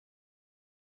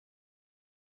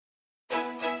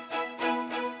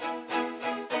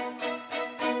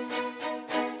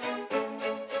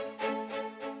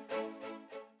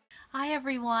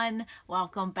everyone,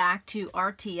 welcome back to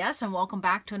RTS and welcome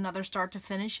back to another start to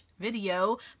finish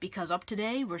video, because up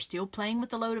today we're still playing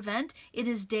with the load event. It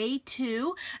is day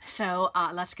 2, so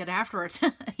let's get after it.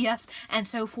 Yes, and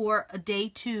so for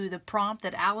day 2, the prompt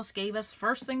that Alice gave us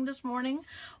first thing this morning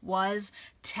was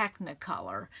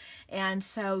Technicolor, and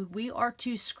so we are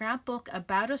to scrapbook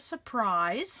about a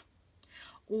surprise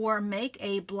or make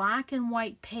a black and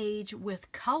white page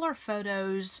with color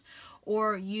photos,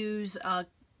 or use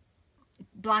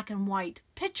black and white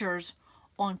pictures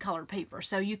on colored paper.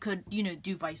 So you could,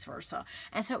 do vice versa.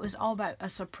 And so it was all about a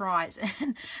surprise.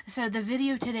 And so the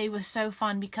video today was so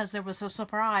fun because there was a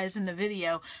surprise in the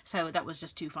video. So that was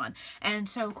just too fun. And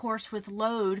so of course with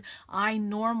load, I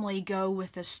normally go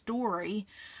with a story,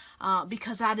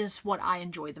 because that is what I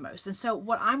enjoy the most. And so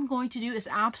what I'm going to do is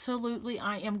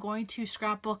I am going to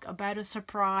scrapbook about a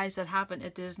surprise that happened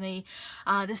at Disney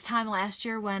this time last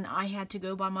year when I had to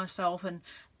go by myself and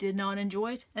did not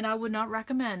enjoy it, and I would not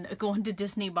recommend going to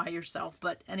Disney by yourself.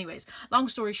 But anyways, long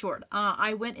story short,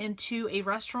 I went into a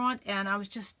restaurant and I was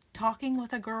just talking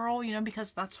with a girl,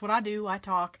 because that's what I do, I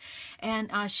talk,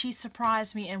 and she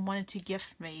surprised me and wanted to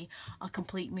gift me a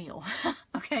complete meal.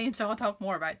 Okay, and so I'll talk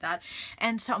more about that.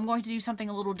 And so I'm going to do something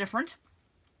a little different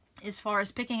as far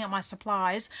as picking up my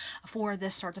supplies for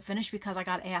this start to finish, because I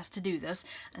got asked to do this.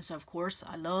 And so of course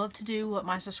I love to do what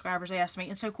my subscribers ask me.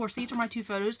 And so of course these are my 2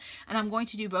 photos and I'm going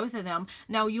to do both of them.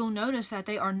 Now you'll notice that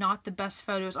they are not the best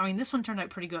photos. I mean, this one turned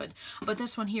out pretty good, but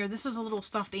this one here, this is a little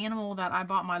stuffed animal that I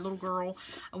bought my little girl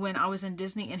when I was in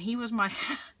Disney, and he was my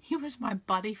he was my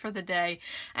buddy for the day.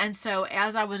 And so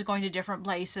as I was going to different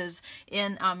places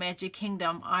in Magic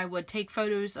Kingdom, I would take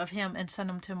photos of him and send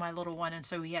them to my little one, and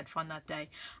so we had fun that day,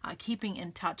 keeping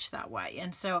in touch that way.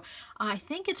 And so I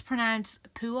think it's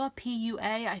pronounced Pua,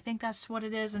 P-U-A. I think that's what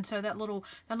it is. And so that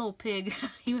little pig,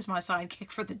 he was my sidekick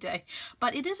for the day.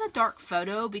 But it is a dark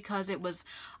photo because it was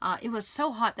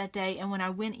so hot that day, and when I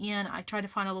went in, I tried to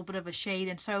find a little bit of a shade,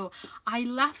 and so I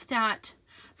left that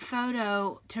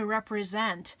photo to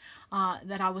represent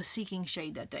that I was seeking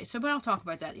shade that day. So, but I'll talk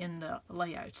about that in the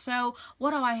layout. So,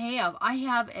 what do I have? I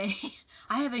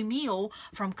have a meal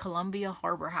from Columbia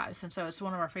Harbor House, and so it's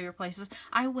one of our favorite places.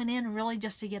 I went in really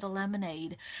just to get a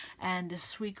lemonade, and this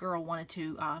sweet girl wanted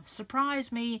to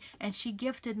surprise me, and she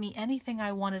gifted me anything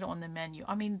I wanted on the menu.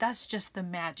 I mean, that's just the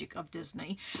magic of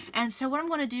Disney. And so what I'm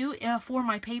going to do for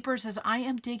my papers is I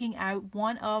am digging out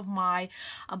one of my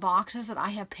boxes that I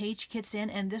have page kits in,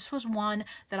 and this was one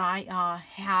that I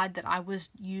had that I was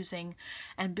using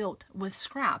and built with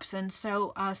scraps. And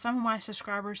so some of my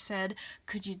subscribers said,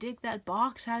 could you dig that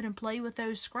box out and play with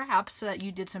those scraps so that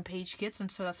you did some page kits?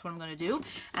 And so that's what I'm going to do.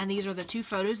 And these are the 2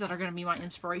 photos that are going to be my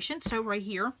inspiration. So right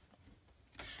here,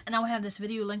 and I will have this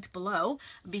video linked below,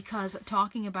 because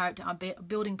talking about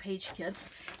building page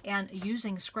kits and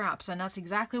using scraps, and that's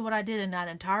exactly what I did in that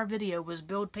entire video, was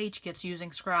build page kits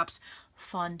using scraps.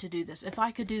 Fun to do this. If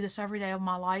I could do this every day of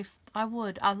my life, I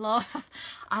would. I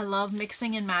love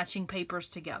mixing and matching papers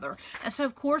together. And so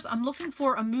of course I'm looking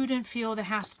for a mood and feel that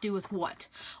has to do with what?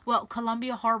 Well,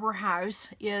 Columbia Harbor House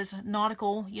is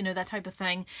nautical, that type of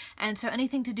thing. And so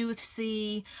anything to do with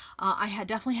sea, I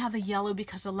definitely have the yellow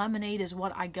because the lemonade is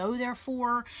what I go there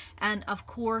for. And of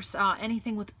course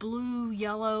anything with blue,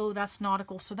 yellow, that's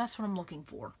nautical. So that's what I'm looking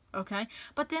for. Okay,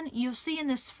 but then you'll see in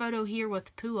this photo here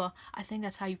with Pua, I think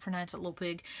that's how you pronounce it, little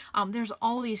pig, there's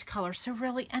all these colors, so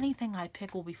really anything I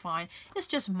pick will be fine. It's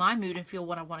just my mood and feel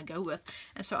what I want to go with,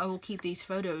 and so I will keep these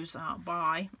photos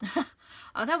by.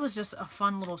 That was just a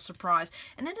fun little surprise.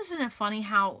 And then isn't it funny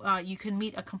how you can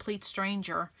meet a complete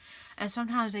stranger, and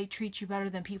sometimes they treat you better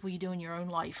than people you do in your own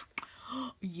life.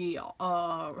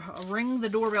 Yeah, ring the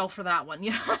doorbell for that one.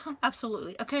 Yeah,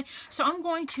 absolutely. Okay, so I'm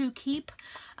going to keep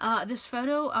this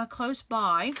photo close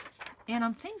by, and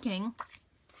I'm thinking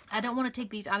I don't want to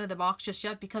take these out of the box just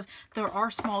yet because there are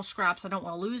small scraps. I don't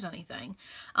want to lose anything.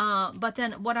 But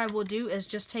then what I will do is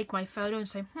just take my photo and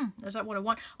say, is that what I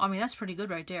want? I mean, that's pretty good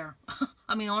right there.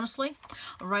 I mean, honestly,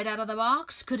 right out of the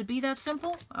box. Could it be that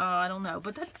simple? I don't know.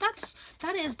 But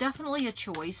that is definitely a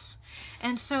choice.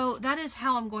 And so that is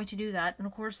how I'm going to do that. And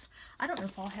of course, I don't know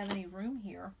if I'll have any room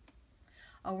here.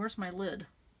 Oh, where's my lid?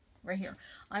 Right here.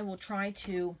 I will try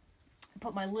to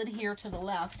put my lid here to the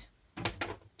left.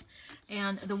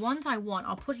 And the ones I want,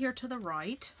 I'll put here to the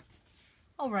right.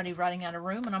 Already running out of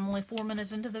room, and I'm only 4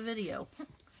 minutes into the video.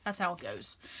 That's how it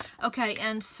goes. Okay,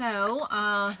 and so,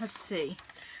 let's see.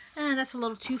 And that's a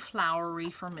little too flowery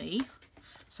for me.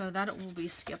 so that it will be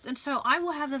skipped. And so I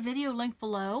will have the video link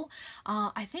below.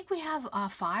 I think we have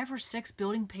 5 or 6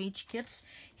 building page kits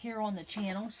here on the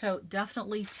channel, so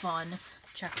definitely fun.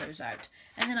 Check those out.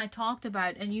 And then I talked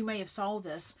about, and you may have saw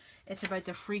this, it's about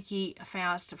the Freaky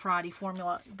Fast Friday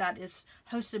formula that is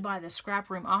hosted by the Scrap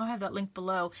Room. I'll have that link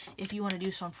below if you want to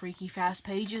do some Freaky Fast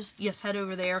pages. Yes, head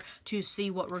over there to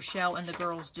see what Rochelle and the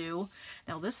girls do.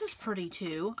 Now this is pretty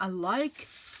too. I like,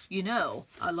 you know,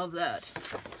 I love that.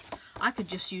 I could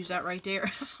just use that right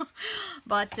there.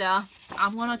 But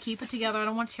I'm going to keep it together. I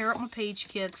don't want to tear up my page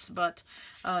kits, but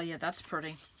yeah, that's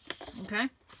pretty. Okay?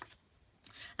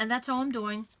 And that's all I'm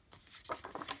doing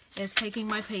is taking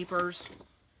my papers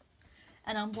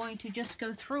and I'm going to just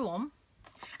go through them.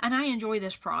 And I enjoy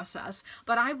this process,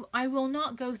 but I will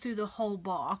not go through the whole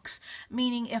box,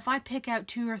 meaning if I pick out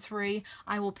 2 or 3,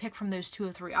 I will pick from those 2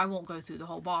 or 3. I won't go through the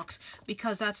whole box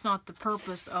because that's not the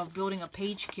purpose of building a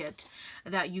page kit,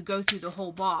 that you go through the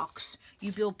whole box.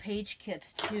 You build page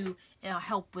kits to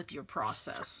help with your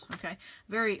process. Okay,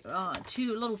 very a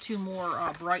little too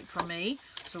more bright for me,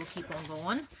 so we'll keep on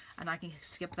going, and I can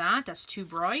skip that. That's too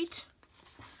bright.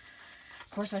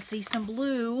 Of course, I see some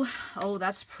blue. Oh,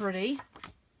 that's pretty.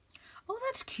 Oh,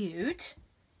 that's cute.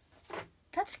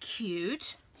 That's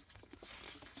cute.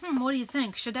 What do you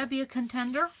think? Should that be a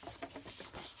contender?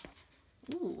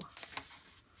 Ooh.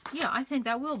 Yeah, I think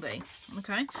that will be.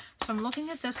 Okay, so I'm looking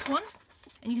at this one.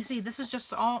 And you can see this is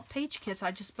just all page kits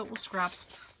I just built with scraps.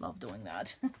 Love doing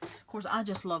that. Of course, I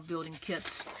just love building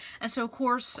kits. And so, of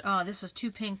course, this is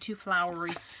too pink, too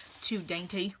flowery, too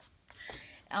dainty.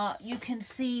 You can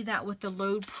see that with the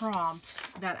load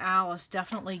prompt that Alice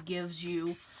definitely gives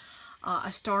you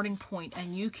a starting point,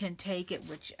 and you can take it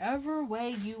whichever way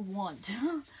you want.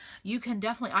 You can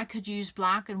definitely, I could use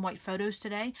black and white photos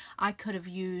today. I could have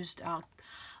used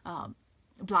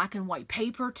black and white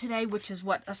paper today, which is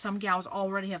what some gals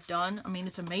already have done. I mean,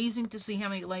 it's amazing to see how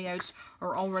many layouts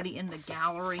are already in the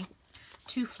gallery.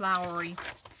 Too flowery.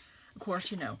 Of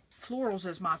course, you know, florals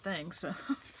is my thing, so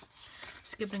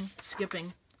skipping,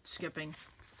 skipping, skipping.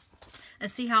 And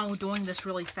see how I'm doing this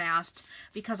really fast,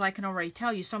 because I can already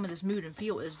tell you some of this mood and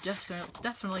feel is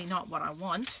definitely not what I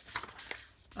want.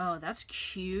 Oh, that's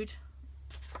cute.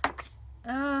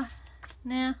 Nah.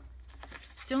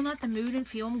 Still not the mood and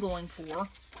feel I'm going for.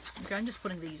 Okay, I'm just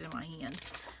putting these in my hand.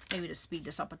 Maybe to speed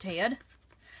this up a tad.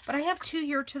 But I have 2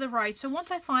 here to the right, so once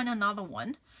I find another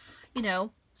one, you know,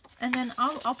 and then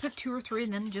I'll pick 2 or 3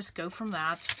 and then just go from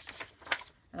that.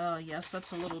 Yes,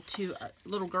 that's a little too,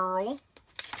 little girl.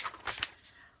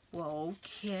 Well,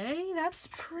 okay, that's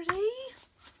pretty.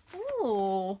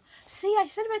 Ooh, see, I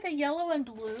said about the yellow and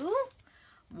blue.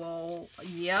 Well,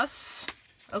 yes.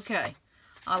 Okay,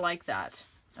 I like that.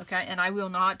 Okay, and I will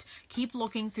not keep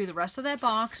looking through the rest of that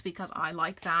box because I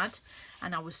like that.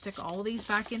 And I will stick all of these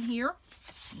back in here.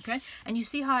 Okay, and you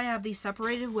see how I have these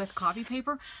separated with copy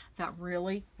paper? That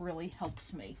really, really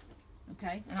helps me.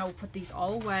 Okay, and I will put these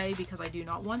all away because I do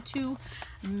not want to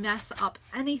mess up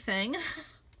anything.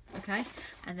 Okay,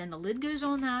 and then the lid goes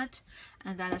on that,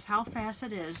 and that is how fast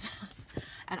it is.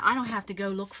 And I don't have to go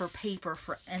look for paper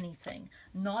for anything.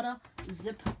 Not a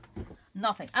zip,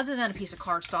 nothing, other than a piece of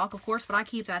cardstock, of course, but I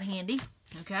keep that handy.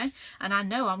 Okay, and I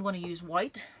know I'm going to use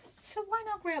white, so why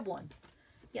not grab one?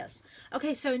 Yes.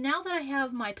 Okay, so now that I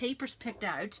have my papers picked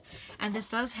out, and this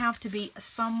does have to be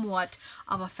somewhat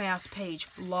of a fast page.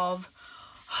 Love.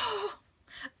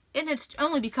 And it's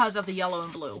only because of the yellow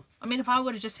and blue. I mean, if I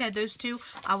would have just had those 2,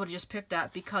 I would have just picked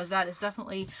that, because that is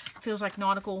definitely feels like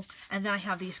nautical. And then I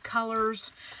have these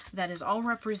colors that is all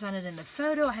represented in the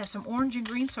photo. I have some orange and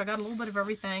green, so I got a little bit of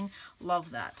everything.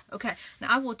 Love that. Okay, now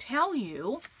I will tell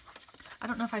you, I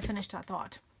don't know if I finished that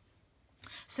thought.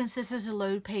 Since this is a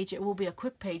load page, it will be a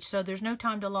quick page, so there's no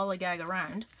time to lollygag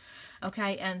around.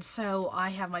 Okay, and so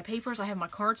I have my papers, I have my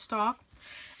cardstock,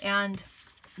 and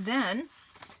then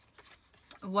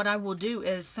what I will do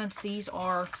is, since these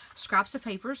are scraps of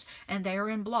papers and they are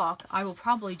in block, I will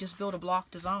probably just build a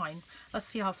block design. Let's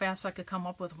see how fast I could come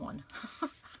up with one.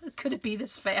 Could it be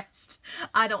this fast?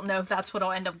 I don't know if that's what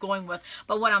I'll end up going with.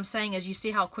 But what I'm saying is, you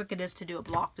see how quick it is to do a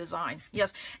block design.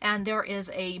 Yes, and there is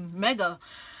a mega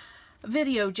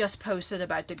video just posted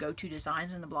about the go-to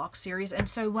designs in the block series. And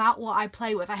so what will I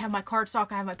play with? I have my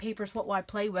cardstock, I have my papers. What will I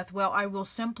play with? Well, I will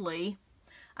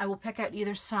pick out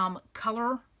either some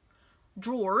color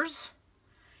drawers,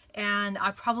 and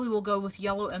I probably will go with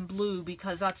yellow and blue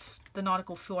because that's the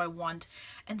nautical feel I want.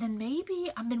 And then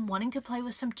maybe I've been wanting to play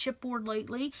with some chipboard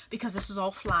lately because this is all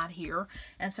flat here,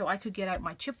 and so I could get out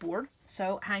my chipboard.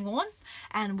 So hang on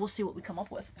and we'll see what we come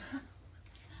up with.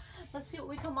 Let's see what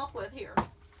we come up with here.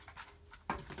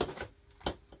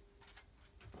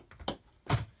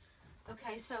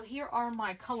 Okay, so here are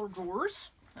my color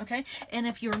drawers. Okay, and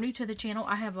if you're new to the channel,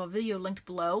 I have a video linked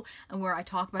below and where I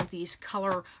talk about these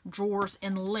color drawers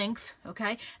in length.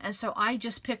 Okay, and so I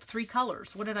just picked 3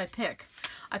 colors. What did I pick?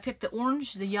 I picked the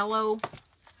orange, the yellow,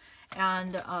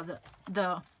 and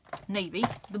the navy,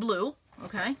 the blue.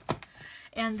 Okay,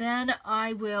 and then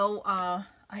I will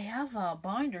I have a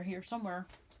binder here somewhere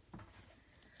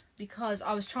because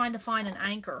I was trying to find an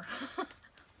anchor.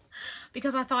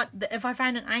 Because I thought that if I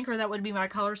find an anchor, that would be my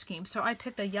color scheme. So I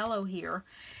picked a yellow here.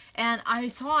 And I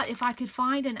thought if I could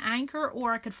find an anchor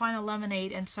or I could find a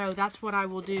lemonade. And so that's what I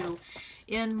will do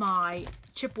in my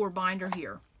chipboard binder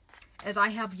here. As I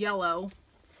have yellow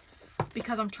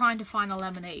because I'm trying to find a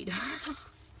lemonade.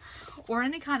 Or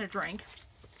any kind of drink.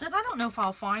 And I don't know if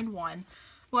I'll find one.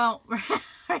 Well,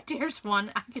 right there's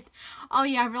one. Oh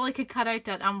yeah, I really could cut out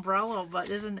that umbrella, but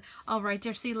isn't... Oh, right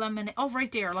there, see lemonade. Oh,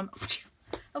 right there.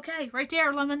 Okay, right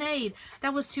there, lemonade.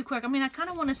 That was too quick. I mean, I kind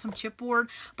of wanted some chipboard,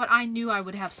 but I knew I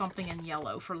would have something in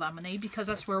yellow for lemonade because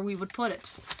that's where we would put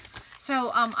it.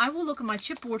 So I will look at my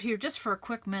chipboard here just for a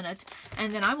quick minute,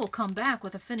 and then I will come back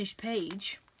with a finished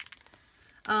page.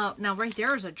 Now, right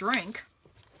there is a drink.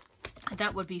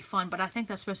 That would be fun, but I think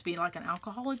that's supposed to be like an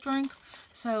alcoholic drink,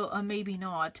 so maybe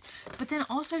not. But then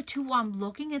also, too, while I'm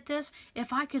looking at this,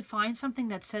 if I could find something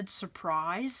that said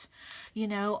surprise, you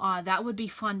know, that would be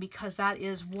fun because that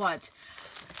is what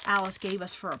Alice gave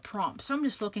us for a prompt. So I'm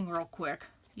just looking real quick,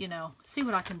 you know, see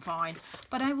what I can find.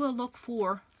 But I will look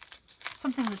for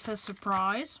something that says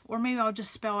surprise, or maybe I'll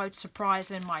just spell out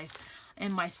surprise in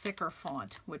my thicker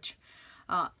font, which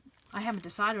I haven't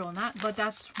decided on that, but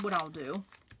that's what I'll do.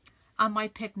 I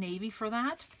might pick navy for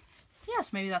that.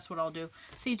 Yes, maybe that's what I'll do.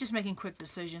 See, just making quick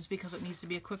decisions because it needs to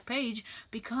be a quick page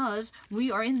because we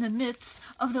are in the midst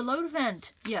of the load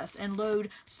event. Yes, and load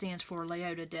stands for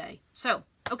layout a day. So,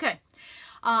 okay.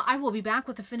 I will be back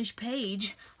with a finished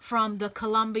page from the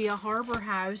Columbia Harbor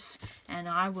House, and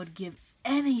I would give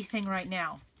anything right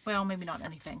now. Well, maybe not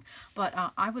anything, but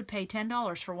I would pay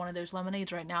 $10 for one of those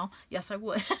lemonades right now. Yes, I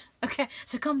would. Okay,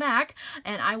 so come back,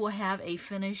 and I will have a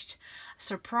finished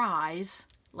surprise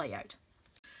layout.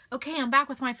 Okay, I'm back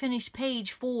with my finished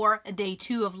page for day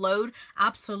 2 of load.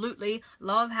 Absolutely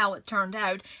love how it turned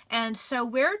out. And so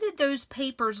where did those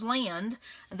papers land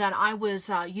that I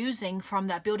was using from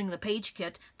that Building the Page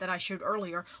kit that I showed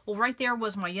earlier? Well, right there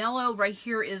was my yellow, right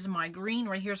here is my green,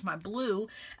 right here's my blue,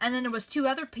 and then there was 2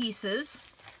 other pieces.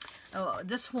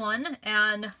 This one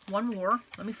and one more.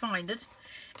 Let me find it.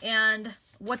 And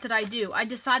what did I do? I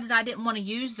decided I didn't want to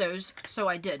use those, so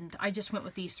I didn't. I just went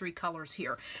with these 3 colors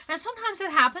here. And sometimes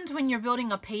it happens when you're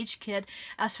building a page kit,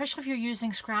 especially if you're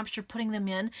using scraps, you're putting them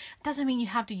in. It doesn't mean you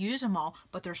have to use them all,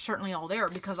 but they're certainly all there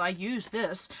because I use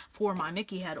this for my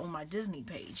Mickey head on my Disney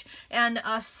page. And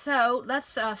so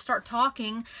let's start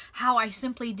talking how I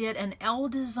simply did an L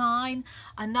design,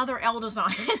 another L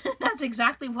design. That's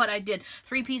exactly what I did.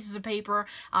 3 pieces of paper,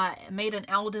 made an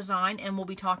L design, and we'll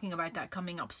be talking about that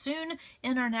coming up soon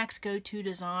in our next go-to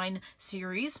design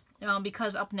series,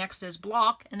 because up next is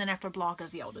block, and then after block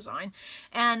is the L design.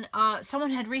 And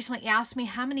someone had recently asked me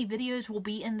how many videos will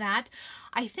be in that.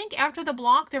 I think after the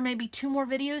block there may be 2 more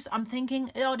videos. I'm thinking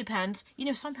it all depends. You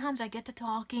know, sometimes I get to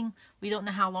talking. We don't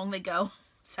know how long they go.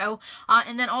 So,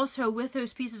 and then also with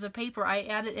those pieces of paper, I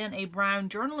added in a brown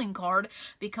journaling card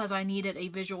because I needed a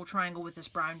visual triangle with this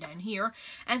brown down here.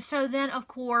 And so then, of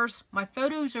course, my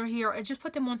photos are here. I just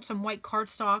put them on some white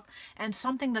cardstock, and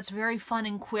something that's very fun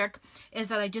and quick is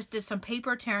that I just did some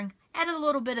paper tearing, added a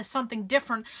little bit of something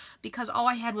different because all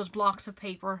I had was blocks of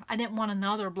paper. I didn't want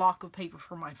another block of paper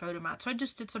for my photo mat, so I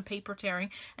just did some paper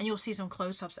tearing, and you'll see some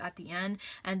close-ups at the end.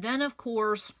 And then, of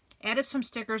course, added some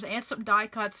stickers, add some die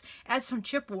cuts, add some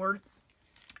chipboard.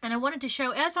 And I wanted to show,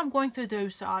 as I'm going through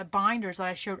those binders that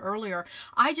I showed earlier,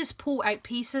 I just pull out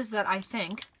pieces that I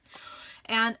think.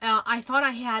 And I thought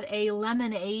I had a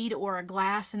lemonade or a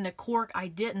glass in the cork. I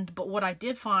didn't, but what I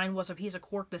did find was a piece of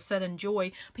cork that said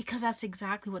enjoy, because that's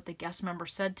exactly what the guest member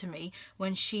said to me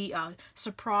when she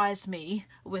surprised me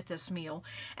with this meal.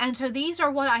 And so these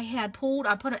are what I had pulled.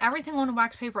 I put everything on the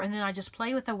wax paper, and then I just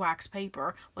play with the wax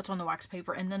paper, what's on the wax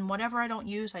paper, and then whatever I don't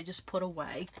use, I just put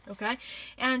away, okay?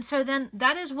 And so then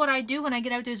that is what I do when I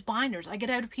get out those binders. I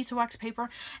get out a piece of wax paper,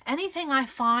 anything I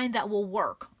find that will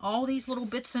work, all these little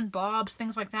bits and bobs,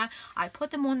 things like that, I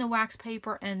put them on the wax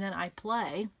paper, and then I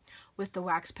play with the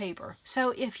wax paper.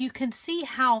 So if you can see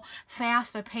how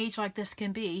fast a page like this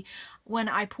can be, when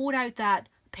I pulled out that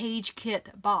page kit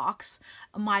box,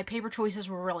 my paper choices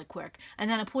were really quick. And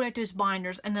then I pulled out those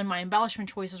binders, and then my embellishment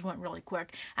choices went really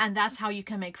quick. And that's how you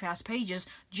can make fast pages,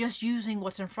 just using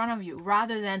what's in front of you,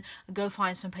 rather than go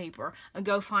find some paper,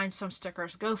 go find some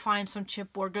stickers, go find some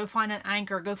chipboard, go find an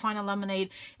anchor, go find a lemonade.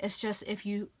 It's just, if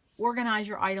you organize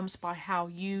your items by how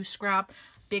you scrap,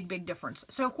 big difference.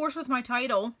 So of course, with my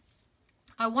title,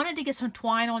 I wanted to get some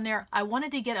twine on there. I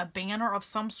wanted to get a banner of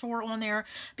some sort on there,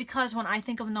 because when I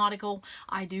think of nautical,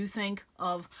 I do think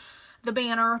of the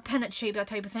banner, pennant shape, that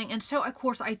type of thing. And so, of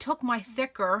course, I took my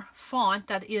thicker font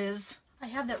that is, I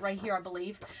have that right here, I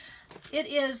believe. It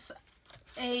is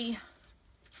has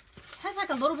like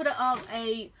a little bit of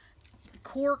a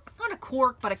cork, not a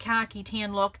cork, but a khaki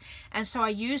tan look. And so I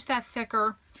used that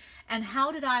thicker. And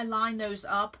how did I line those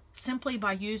up? Simply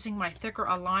by using my thicker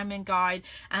alignment guide,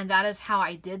 and that is how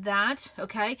I did that,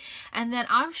 okay? And then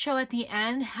I'll show at the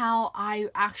end how I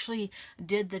actually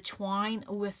did the twine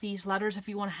with these letters. If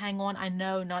you want to hang on, I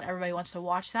know not everybody wants to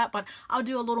watch that, but I'll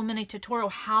do a little mini tutorial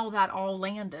how that all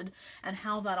landed and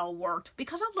how that all worked,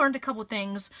 because I've learned a couple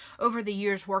things over the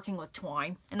years working with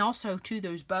twine, and also to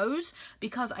those bows,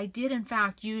 because I did in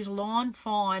fact use lawn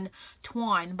fawn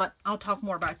twine, but I'll talk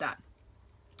more about that.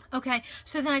 Okay,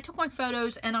 so then I took my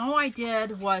photos, and all I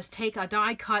did was take a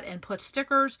die cut and put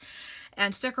stickers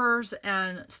and stickers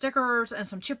and stickers and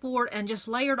some chipboard, and just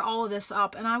layered all of this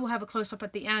up, and I will have a close-up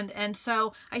at the end. And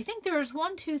so I think there's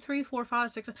 1, 2, 3, 4,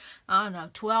 5, 6, I don't know,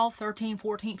 12, 13,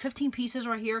 14, 15 pieces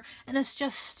right here, and it's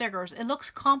just stickers. It looks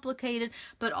complicated,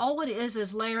 but all it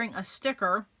is layering a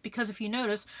sticker, because if you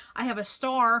notice, I have a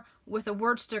star with a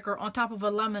word sticker on top of a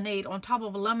lemonade, on top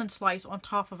of a lemon slice, on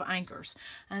top of anchors.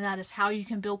 And that is how you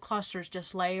can build clusters.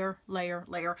 Just layer, layer,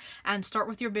 layer, and start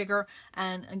with your bigger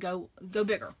and go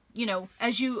bigger. You know,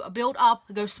 as you build up,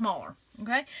 go smaller.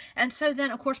 Okay, and so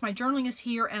then of course my journaling is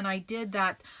here, and I did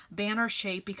that banner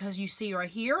shape because you see right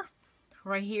here,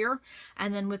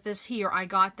 and then with this here I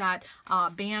got that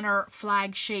banner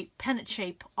flag shape, pennant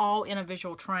shape, all in a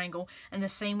visual triangle. And the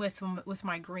same with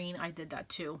my green, I did that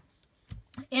too.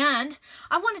 And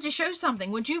I wanted to show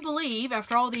something. Would you believe,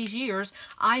 after all these years,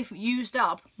 I've used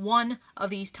up one of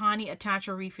these tiny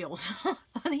attacher refills?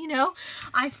 You know,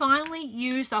 I finally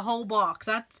used a whole box.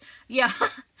 That's, yeah.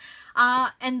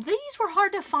 And these were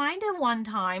hard to find at one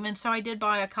time, and so I did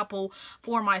buy a couple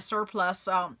for my surplus.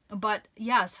 But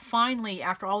yes, finally,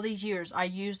 after all these years, I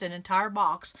used an entire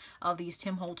box of these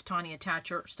Tim Holtz Tiny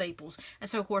Attacher staples. And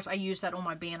so, of course, I used that on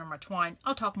my banner, my twine.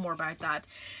 I'll talk more about that.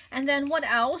 And then what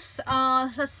else?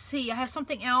 Let's see. I have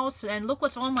something else, and look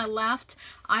what's on my left.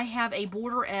 I have a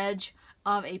border edge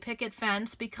of a picket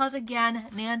fence, because again,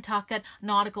 Nantucket,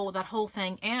 nautical, that whole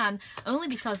thing, and only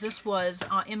because this was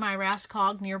in my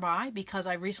Rascog nearby, because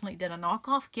I recently did a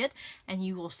knockoff kit, and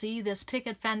you will see this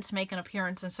picket fence make an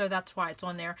appearance, and so that's why it's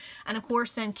on there. And of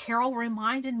course, then Carol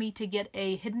reminded me to get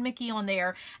a hidden Mickey on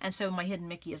there, and so my hidden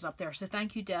Mickey is up there. So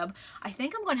thank you, Deb. I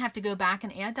think I'm going to have to go back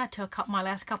and add that to my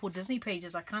last couple Disney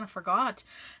pages. I kind of forgot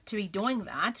to be doing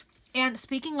that. And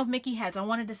speaking of Mickey heads, I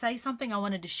wanted to say something. I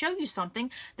wanted to show you something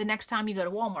the next time you go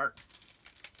to Walmart.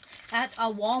 At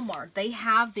a Walmart, they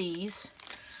have these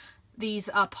they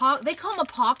call them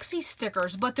epoxy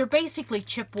stickers, but they're basically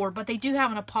chipboard, but they do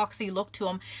have an epoxy look to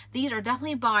them. These are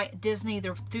definitely by Disney.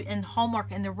 They're in Hallmark,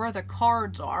 and they're where the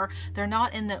cards are. They're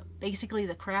not in basically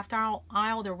the craft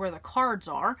aisle. They're where the cards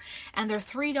are, and they're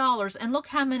 $3. And look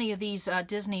how many of these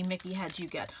Disney Mickey heads you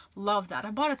get. Love that.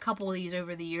 I bought a couple of these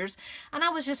over the years, and I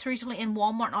was just recently in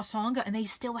Walmart in Osanga, and they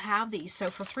still have these. So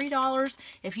for $3,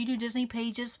 if you do Disney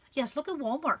pages, yes, look at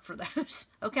Walmart for those.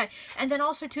 Okay, and then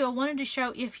also too, I wanted to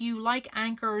show, if you like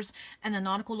anchors and the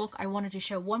nautical look, I wanted to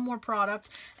show one more product,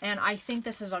 and I think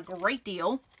this is a great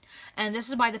deal. And this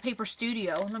is by the Paper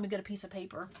Studio. Let me get a piece of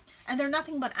paper. And they're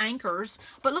nothing but anchors,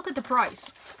 but look at the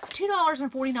price,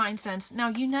 $2.49. Now,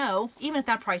 you know, even at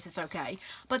that price, it's okay,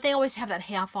 but they always have that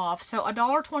half off. So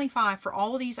 $1.25 for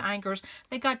all of these anchors.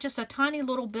 They got just a tiny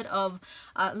little bit of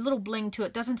little bling to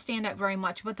it. Doesn't stand out very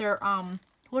much, but they're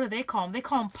what do they call them? They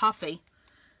call them puffy.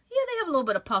 Yeah, they have a little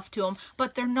bit of puff to them,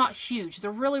 but they're not huge. They're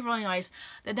really, really nice.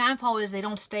 The downfall is they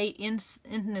don't stay in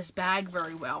this bag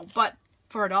very well, but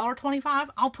for $1.25,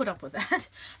 I'll put up with that.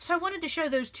 So I wanted to show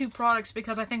those two products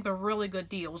because I think they're really good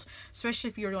deals, especially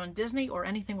if you're doing Disney or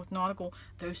anything with nautical,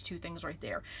 those two things right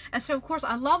there. And so, of course,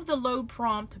 I love the load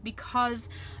prompt because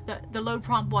the load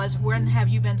prompt was, when have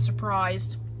you been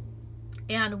surprised?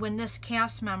 And when this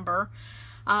cast member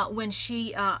when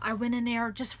I went in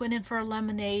there, just went in for a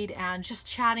lemonade and just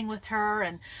chatting with her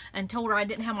and told her I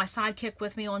didn't have my sidekick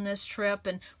with me on this trip.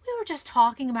 And we were just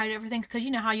talking about everything, because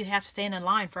you know how you have to stand in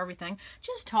line for everything.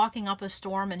 Just talking up a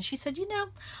storm. And she said, you know,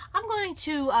 I'm going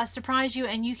to surprise you,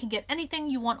 and you can get anything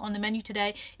you want on the menu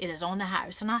today. It is on the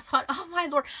house. And I thought, oh my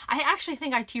Lord, I actually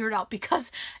think I teared up,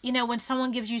 because, you know, when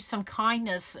someone gives you some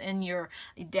kindness in your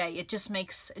day, it just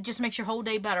makes your whole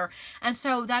day better. And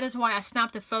so that is why I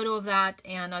snapped a photo of that,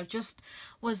 and I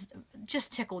was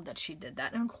just tickled that she did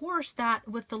that. And of course, that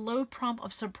with the load prompt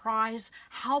of surprise,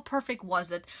 how perfect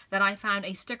was it that I found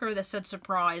a sticker that said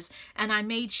surprise, and I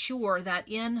made sure that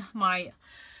in my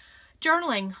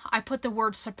journaling, I put the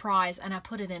word surprise, and I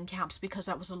put it in caps, because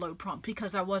that was a load prompt,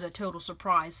 because that was a total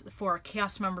surprise for a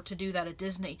cast member to do that at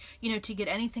Disney. You know, to get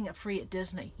anything free at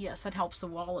Disney. Yes, that helps the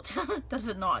wallet. Does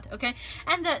it not? Okay.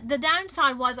 And the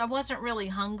downside was I wasn't really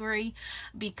hungry,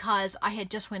 because I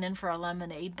had just went in for a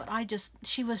lemonade, but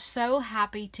she was so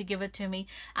happy to give it to me,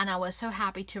 and I was so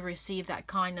happy to receive that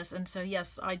kindness. And so,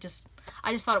 yes, I just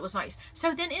thought it was nice.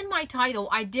 So then in my title,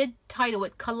 I did title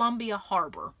it Columbia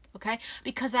Harbor. Okay,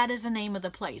 because that is the name of the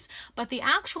place. But the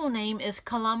actual name is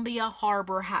Columbia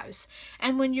Harbor House.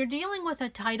 And when you're dealing with a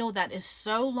title that is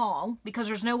so long, because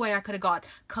there's no way I could have got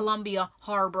Columbia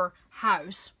Harbor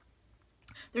House.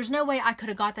 There's no way I could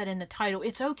have got that in the title.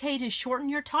 It's okay to shorten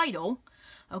your title.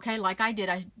 Okay, like I did.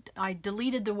 I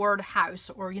deleted the word house,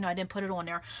 or, you know, I didn't put it on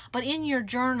there. But in your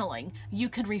journaling, you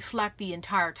could reflect the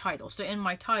entire title. So in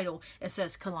my title, it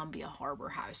says Columbia Harbor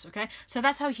House. Okay, so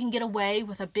that's how you can get away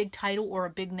with a big title or a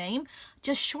big name.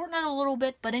 Just shorten it a little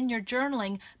bit, but in your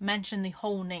journaling, mention the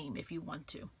whole name if you want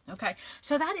to. Okay,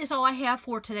 so that is all I have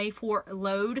for today for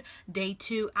load day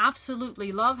 2.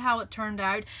 Absolutely love how it turned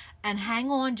out. And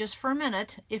hang on just for a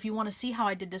minute if you want to see how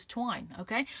I did this twine.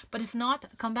 Okay, but if not,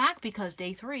 come back, because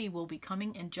day 3 will be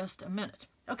coming in just a minute.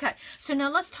 Okay, so now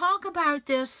let's talk about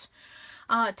this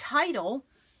title,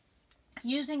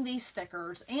 using these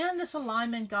stickers and this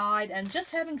alignment guide and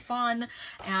just having fun.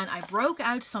 And I broke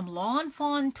out some Lawn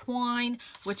Fawn twine,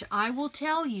 which I will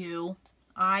tell you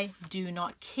I do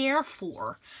not care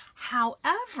for.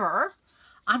 However,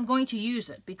 I'm going to use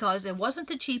it because it wasn't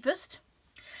the cheapest,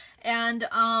 and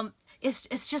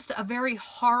it's just a very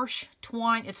harsh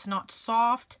twine. It's not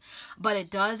soft, but it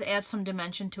does add some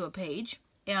dimension to a page.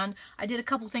 And I did a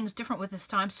couple things different with this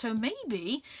time. So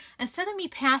maybe instead of me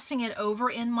passing it over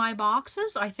in my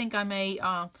boxes, I think I may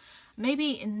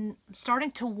maybe starting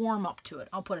to warm up to it.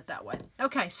 I'll put it that way.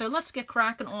 Okay, so let's get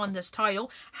cracking on this title.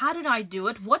 How did I do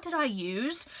it? What did I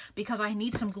use? Because I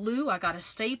need some glue. I got a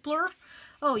stapler.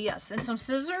 Oh yes, and some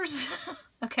scissors.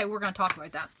 Okay, we're going to talk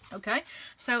about that. Okay,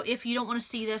 so if you don't want to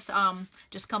see this,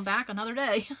 just come back another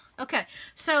day. Okay,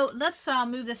 so let's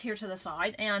move this here to the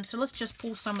side. And so let's just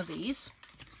pull some of these.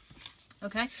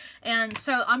 Okay, and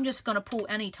so I'm just going to pull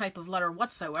any type of letter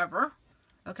whatsoever.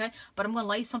 Okay, but I'm going to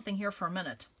lay something here for a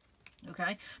minute.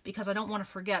 Okay, because I don't want to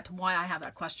forget why I have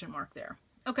that question mark there.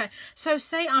 Okay, so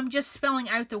say I'm just spelling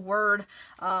out the word,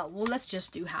 well, let's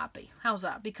just do happy. How's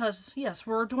that? Because, yes,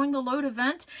 we're doing the load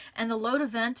event, and the load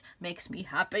event makes me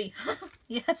happy.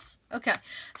 Yes, okay.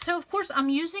 So, of course, I'm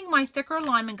using my thicker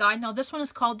alignment guide. Now, this one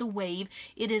is called the Wave.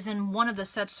 It is in one of the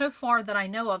sets. So far that I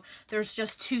know of, there's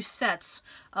just 2 sets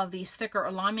of these thicker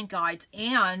alignment guides,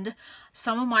 and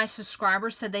some of my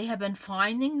subscribers said they have been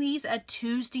finding these at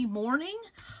Tuesday morning.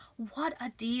 What a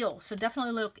deal. So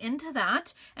definitely look into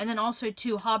that. And then also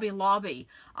to Hobby Lobby.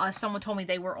 Someone told me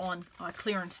they were on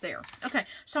clearance there. Okay,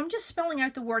 so I'm just spelling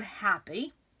out the word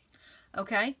happy.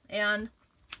 Okay, and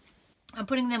I'm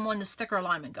putting them on this thicker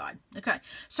alignment guide. Okay,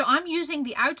 so I'm using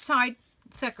the outside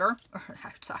thicker, or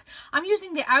outside. I'm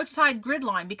using the outside grid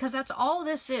line because that's all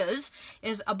this is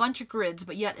a bunch of grids,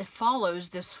 but yet it follows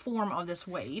this form of this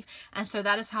wave. And so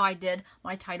that is how I did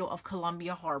my title of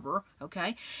Columbia Harbor.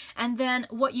 Okay, and then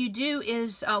what you do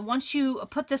is once you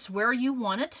put this where you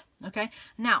want it, okay,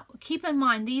 now keep in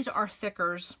mind these are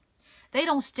thickers. They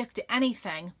don't stick to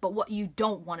anything but what you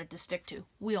don't want it to stick to.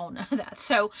 We all know that.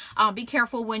 So be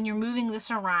careful when you're moving this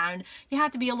around. You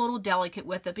have to be a little delicate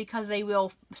with it because they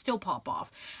will still pop off.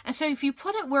 And so if you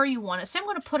put it where you want it, say I'm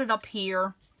going to put it up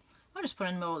here. I'll just put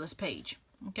it in the middle of this page.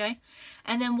 Okay,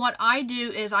 and then what I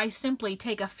do is I simply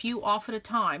take a few off at a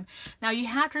time. Now you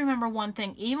have to remember one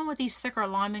thing, even with these thicker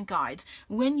alignment guides,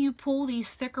 when you pull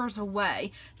these thickers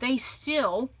away, they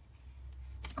still,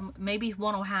 maybe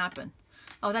one will happen.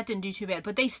 Oh, that didn't do too bad,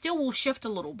 but they still will shift a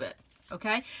little bit.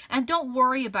 Okay, and don't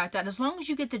worry about that as long as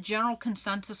you get the general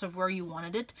consensus of where you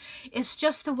wanted it. It's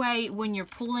just the way when you're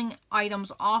pulling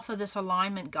items off of this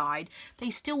alignment guide, they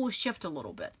still will shift a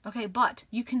little bit. Okay, but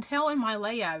you can tell in my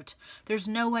layout, there's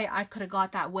no way I could have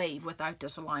got that wave without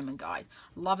this alignment guide.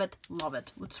 Love it, love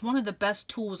it. It's one of the best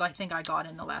tools I think I got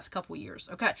in the last couple of years.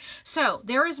 Okay, so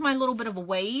there is my little bit of a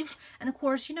wave, and of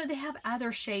course, you know, they have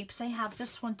other shapes. They have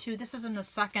this one too. This is in the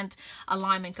second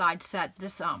alignment guide set.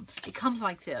 This it comes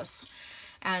like this.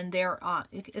 And there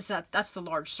that's the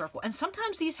large circle. And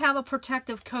sometimes these have a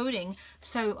protective coating,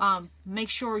 so make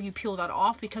sure you peel that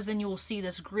off, because then you will see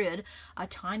this grid a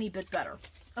tiny bit better.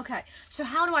 Okay, so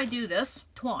how do I do this?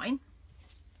 Twine,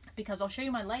 because I'll show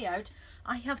you my layout.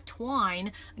 I have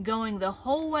twine going the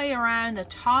whole way around the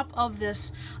top of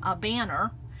this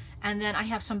banner. And then I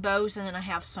have some bows, and then I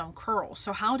have some curls.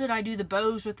 So how did I do the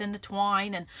bows within the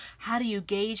twine, and how do you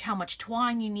gauge how much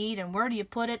twine you need, and where do you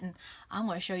put it? And I'm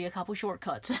going to show you a couple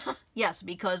shortcuts. Yes,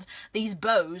 because these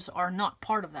bows are not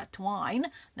part of that twine.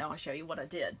 Now I'll show you what I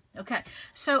did. Okay,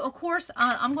 so of course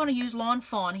I'm going to use Lawn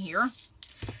Fawn here.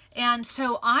 And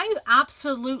so I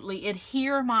absolutely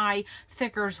adhere my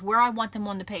thickers where I want them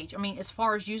on the page. I mean, as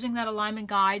far as using that alignment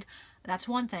guide, that's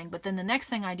one thing, but then the next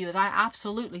thing I do is I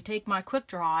absolutely take my quick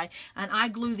dry and I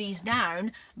glue these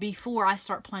down before I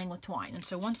start playing with twine. And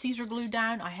so once these are glued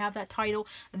down, I have that title,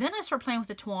 and then I start playing with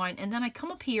the twine, and then I come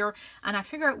up here and I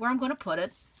figure out where I'm going to put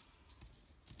it.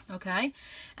 Okay,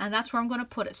 and that's where I'm going to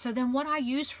put it. So then what I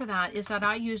use for that is that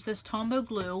I use this Tombow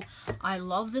glue. I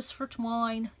love this for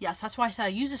twine. Yes, that's why I said I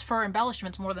use this for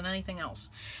embellishments more than anything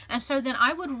else. And so then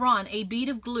I would run a bead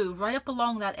of glue right up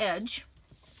along that edge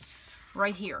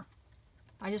right here.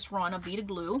 I just run a bead of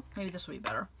glue. Maybe this will be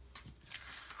better.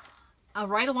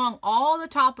 Right along all the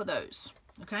top of those.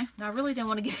 Okay. Now I really didn't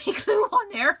want to get any glue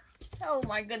on there. Oh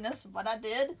my goodness, but I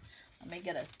did. Let me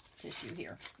get a tissue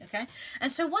here. Okay.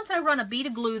 And so once I run a bead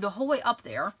of glue the whole way up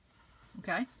there,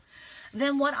 okay,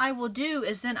 then what I will do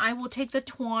is then I will take the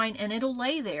twine and it'll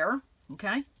lay there.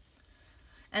 Okay.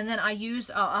 And then I use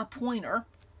a pointer.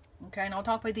 Okay. And I'll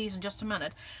talk about these in just a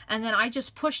minute. And then I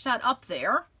just push that up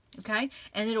there. Okay,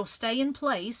 and it'll stay in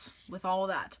place with all of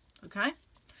that. Okay,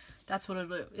 that's what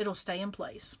it'll do. It'll stay in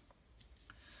place.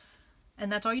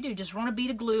 And that's all you do. Just run a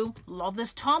bead of glue. Love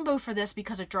this Tombow for this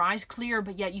because it dries clear,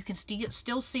 but yet you can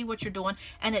still see what you're doing.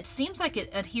 And it seems like it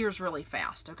adheres really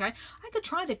fast. Okay, I could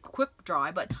try the quick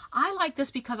dry, but I like this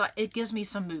because it gives me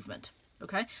some movement.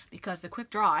 Okay, because the quick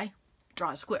dry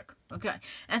dries quick. Okay,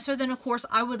 and so then of course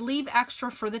I would leave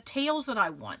extra for the tails that I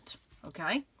want.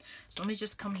 Okay, so let me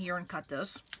just come here and cut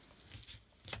this.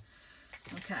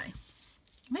 Okay,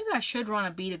 maybe I should run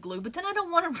a bead of glue, but then I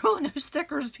don't want to ruin those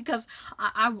thickers because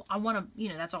I want to, you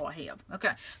know, that's all I have.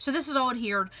 Okay, so this is all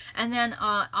adhered, and then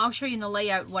I'll show you in the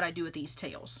layout what I do with these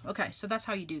tails. Okay, so that's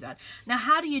how you do that. Now,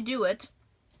 how do you do it?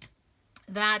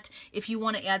 That if you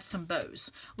want to add some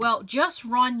bows, well, just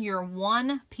run your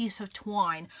one piece of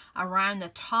twine around the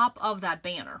top of that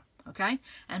banner. Okay,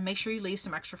 and make sure you leave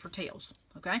some extra for tails.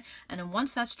 Okay, and then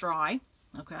once that's dry,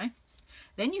 okay,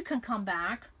 then you can come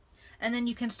back and then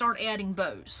you can start adding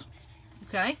bows.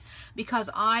 Okay, because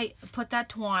I put that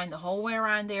twine the whole way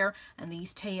around there and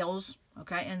these tails.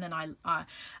 Okay, and then I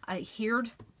adhered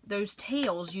those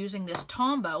tails using this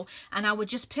Tombow, and I would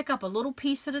just pick up a little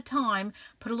piece at a time,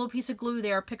 put a little piece of glue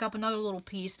there, pick up another little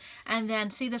piece, and then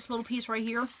see this little piece right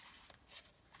here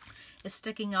is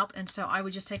sticking up, and so I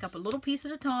would just take up a little piece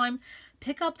at a time,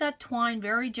 pick up that twine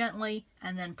very gently,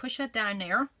 and then push it down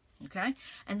there. Okay,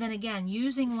 and then again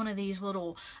using one of these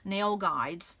little nail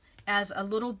guides as a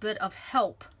little bit of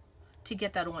help to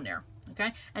get that on there.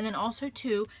 Okay, and then also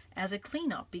too as a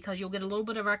cleanup, because you'll get a little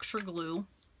bit of extra glue,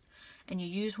 and you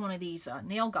use one of these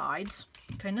nail guides.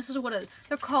 Okay, and this is what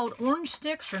they're called, orange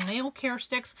sticks or nail care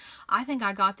sticks. I think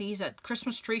I got these at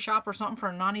Christmas Tree Shop or something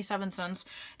for 97 cents.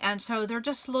 And so they're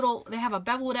just little, they have a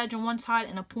beveled edge on one side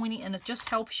and a pointy, and it just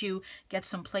helps you get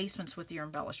some placements with your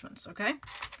embellishments. Okay,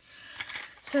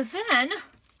 so then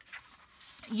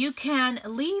you can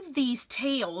leave these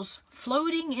tails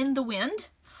floating in the wind,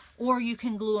 or you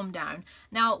can glue them down.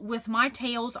 Now with my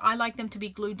tails, I like them to be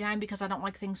glued down because I don't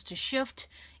like things to shift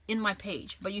in my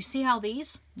page. But you see how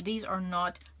these are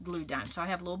not glued down. So I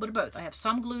have a little bit of both. I have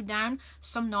some glued down,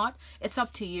 some not. It's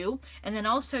up to you. And then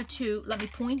also too, let me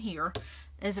point here,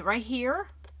 is it right here?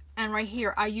 And right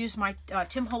here, I use my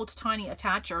Tim Holtz Tiny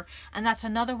Attacher, and that's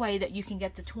another way that you can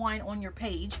get the twine on your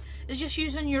page, is just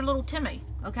using your little Timmy,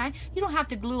 okay? You don't have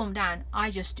to glue them down.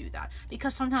 I just do that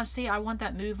because sometimes, see, I want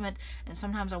that movement, and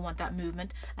sometimes I want that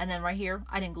movement, and then right here,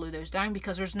 I didn't glue those down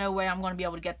because there's no way I'm going to be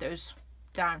able to get those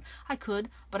down. I could,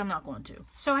 but I'm not going to.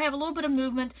 So I have a little bit of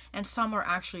movement, and some are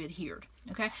actually adhered.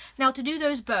 Okay, now to do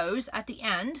those bows at the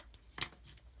end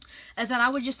is that I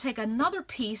would just take another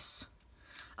piece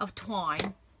of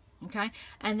twine, okay,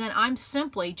 and then I'm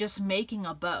simply just making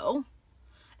a bow.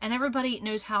 And everybody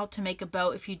knows how to make a bow.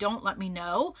 If you don't, let me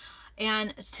know.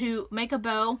 And to make a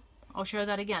bow, I'll show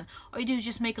that again. All you do is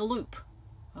just make a loop,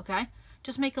 okay?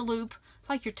 Just make a loop. It's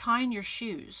like you're tying your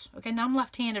shoes, okay? Now I'm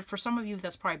left-handed. For some of you,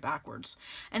 that's probably backwards.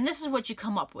 And this is what you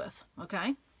come up with,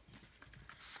 okay?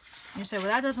 You say, well,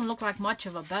 that doesn't look like much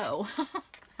of a bow.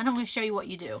 And I'm going to show you what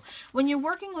you do. When you're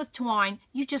working with twine,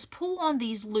 you just pull on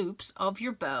these loops of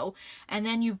your bow, and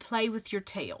then you play with your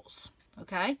tails.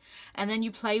 Okay, and then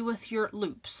you play with your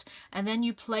loops, and then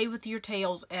you play with your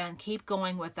tails, and keep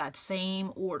going with that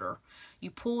same order.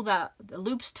 You pull the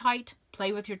loops tight,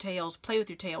 play with your tails,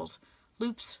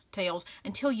 loops, tails,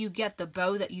 until you get the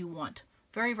bow that you want.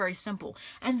 Very, very simple.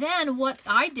 And then what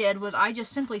I did was I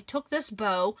just simply took this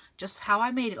bow, just how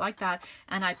I made it like that,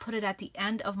 and I put it at the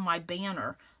end of my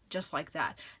banner, just like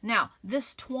that. Now,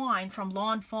 this twine from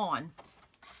Lawn Fawn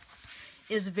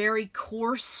is very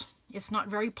coarse. It's not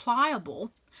very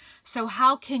pliable. So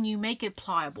how can you make it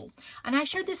pliable? And I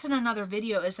showed this in another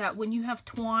video, is that when you have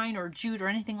twine or jute or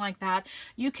anything like that,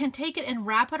 you can take it and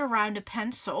wrap it around a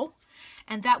pencil,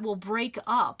 and that will break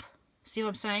up. See what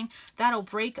I'm saying? That'll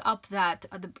break up that,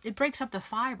 it breaks up the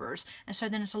fibers, and so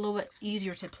then it's a little bit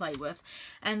easier to play with.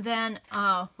 And then,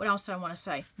 what else do I want to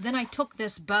say? Then I took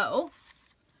this bow,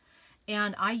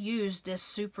 and I used this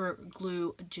super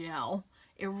glue gel.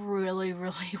 It really,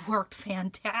 really worked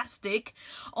fantastic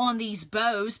on these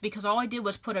bows, because all I did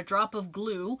was put a drop of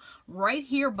glue right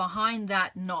here behind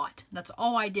that knot. That's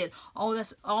all I did. All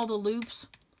the loops,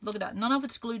 look at that. None of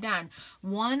it's glued down.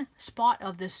 One spot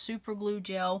of this super glue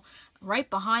gel right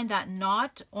behind that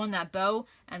knot on that bow,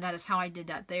 and that is how I did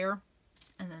that there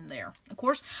and then there. Of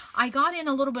course, I got in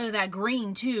a little bit of that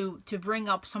green too to bring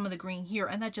up some of the green here,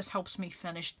 and that just helps me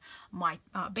finish my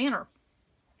banner.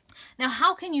 Now,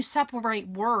 how can you separate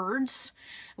words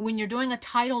when you're doing a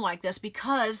title like this?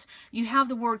 Because you have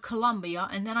the word Columbia,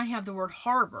 and then I have the word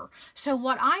harbor. So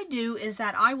what I do is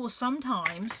that I will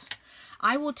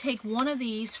take one of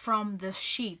these from the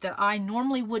sheet that I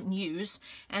normally wouldn't use.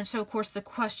 And so, of course, the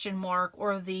question mark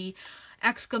or the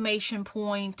exclamation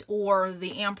point or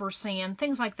the ampersand,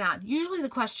 things like that. Usually the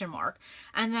question mark.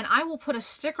 And then I will put a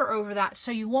sticker over that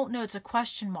so you won't know it's a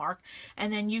question mark,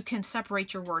 and then you can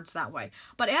separate your words that way.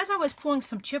 But as I was pulling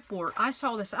some chipboard, I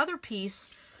saw this other piece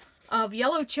of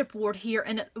yellow chipboard here,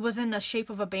 and it was in the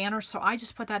shape of a banner, so I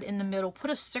just put that in the middle,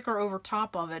 put a sticker over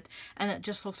top of it, and it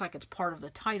just looks like it's part of the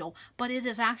title, but it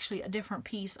is actually a different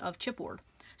piece of chipboard.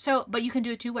 So, but you can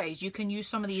do it two ways. You can use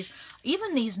some of these,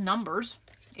 even these numbers,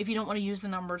 if you don't want to use the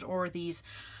numbers, or the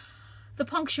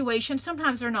punctuation.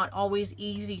 Sometimes they're not always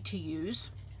easy to use.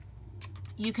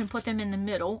 You can put them in the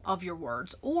middle of your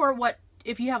words. Or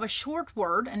if you have a short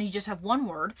word and you just have one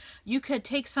word, you could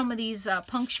take some of these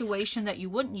punctuation that you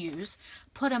wouldn't use,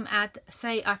 put them at,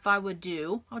 say, if I would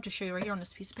do, I'll just show you right here on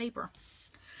this piece of paper.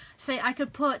 Say I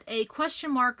could put a question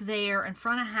mark there in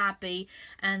front of happy,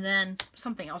 and then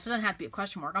something else. It doesn't have to be a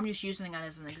question mark. I'm just using that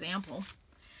as an example.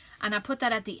 And I put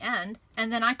that at the end,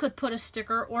 and then I could put a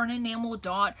sticker or an enamel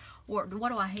dot, or what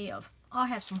do I have? I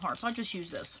have some hearts. I'll just use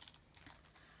this.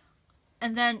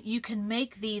 And then you can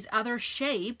make these other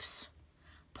shapes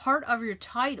part of your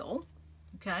title,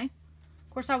 okay? Of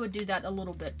course, I would do that a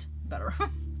little bit better.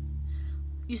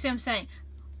 You see what I'm saying?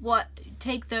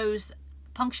 Take those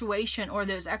punctuation or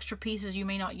those extra pieces you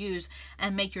may not use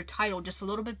and make your title just a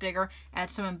little bit bigger,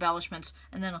 add some embellishments,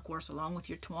 and then, of course, along with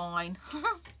your twine.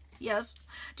 Yes,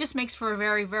 just makes for a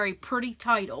very, very pretty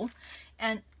title.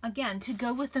 And again, to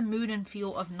go with the mood and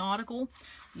feel of nautical,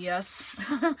 yes,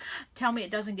 tell me it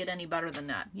doesn't get any better than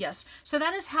that. Yes, so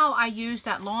that is how I use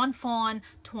that Lawn Fawn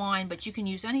twine, but you can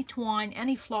use any twine,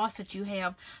 any floss that you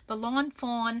have. The Lawn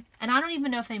Fawn, and I don't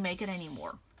even know if they make it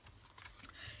anymore.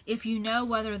 If you know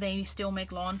whether they still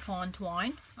make Lawn Fawn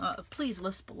twine, please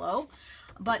list below.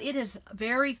 But it is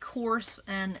very coarse,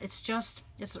 and it's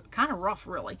kind of rough,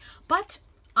 really. But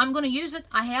I'm going to use it.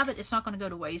 I have it. It's not going to go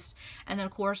to waste. And then,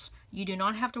 of course, you do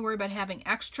not have to worry about having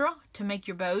extra to make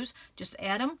your bows. Just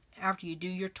add them after you do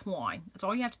your twine. That's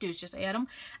all you have to do is just add them.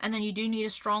 And then you do need a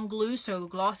strong glue, so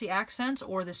glossy accents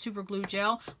or the super glue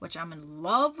gel, which I'm in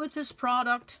love with this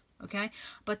product, okay?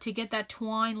 But to get that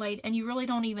twine laid, and you really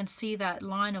don't even see that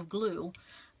line of glue,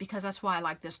 because that's why I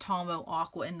like this Tomo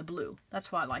Aqua in the blue.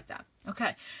 That's why I like that.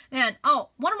 Okay. And, oh,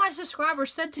 one of my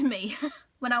subscribers said to me,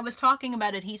 when I was talking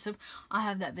about adhesive, I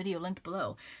have that video linked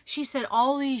below. She said,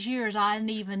 all these years, I didn't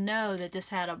even know that this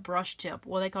had a brush tip.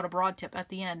 Well, they call it a broad tip at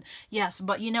the end. Yes,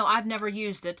 but you know, I've never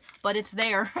used it, but it's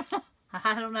there.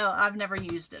 I don't know. I've never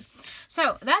used it.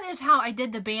 So that is how I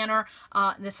did the banner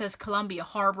that says Columbia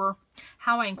Harbor,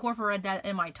 how I incorporated that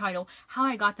in my title, how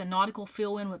I got the nautical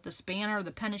feel in with this banner,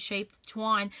 the pennant shape, the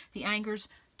twine, the anchors.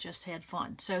 Just had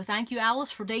fun. So thank you,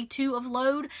 Alice, for day 2 of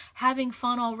load. Having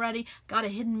fun already. Got a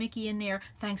hidden Mickey in there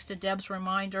thanks to Deb's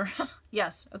reminder.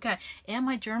 Yes, okay. And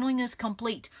my journaling is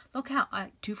complete. Look how,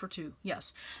 2 for 2,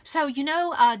 yes. So, you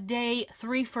know, day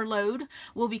 3 for load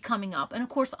will be coming up. And of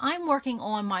course, I'm working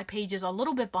on my pages a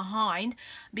little bit behind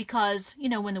because, you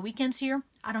know, when the weekend's here,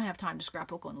 I don't have time to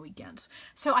scrapbook on the weekends.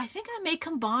 So I think I may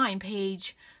combine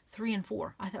page 3 and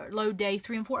 4. I thought load day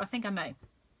 3 and 4. I think I may.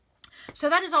 So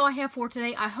that is all I have for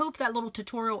today. I hope that little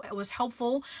tutorial was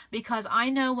helpful because I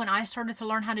know when I started to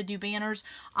learn how to do banners,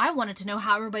 I wanted to know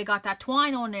how everybody got that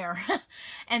twine on there.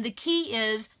 And the key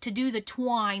is to do the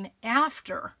twine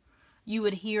after you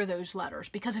adhere those letters.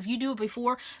 Because if you do it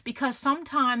before, because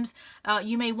sometimes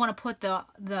you may want to put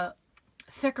the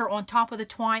thicker on top of the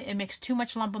twine, it makes too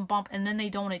much lump and bump and then they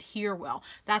don't adhere well.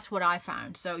 That's what I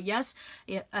found. So yes,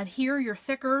 adhere your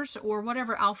thickers or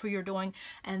whatever alpha you're doing,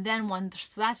 and then once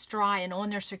that's dry and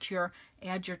on there secure,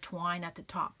 add your twine at the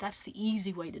top. That's the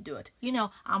easy way to do it. You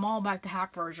know, I'm all about the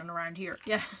hack version around here.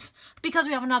 Yes, because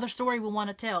we have another story we want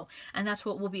to tell, and that's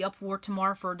what we'll be up for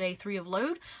tomorrow for day 3 of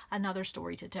load, another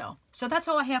story to tell. So that's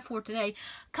all I have for today.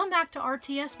 Come back to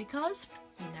RTS because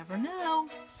you never know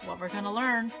what we're going to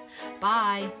learn.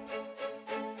 Bye.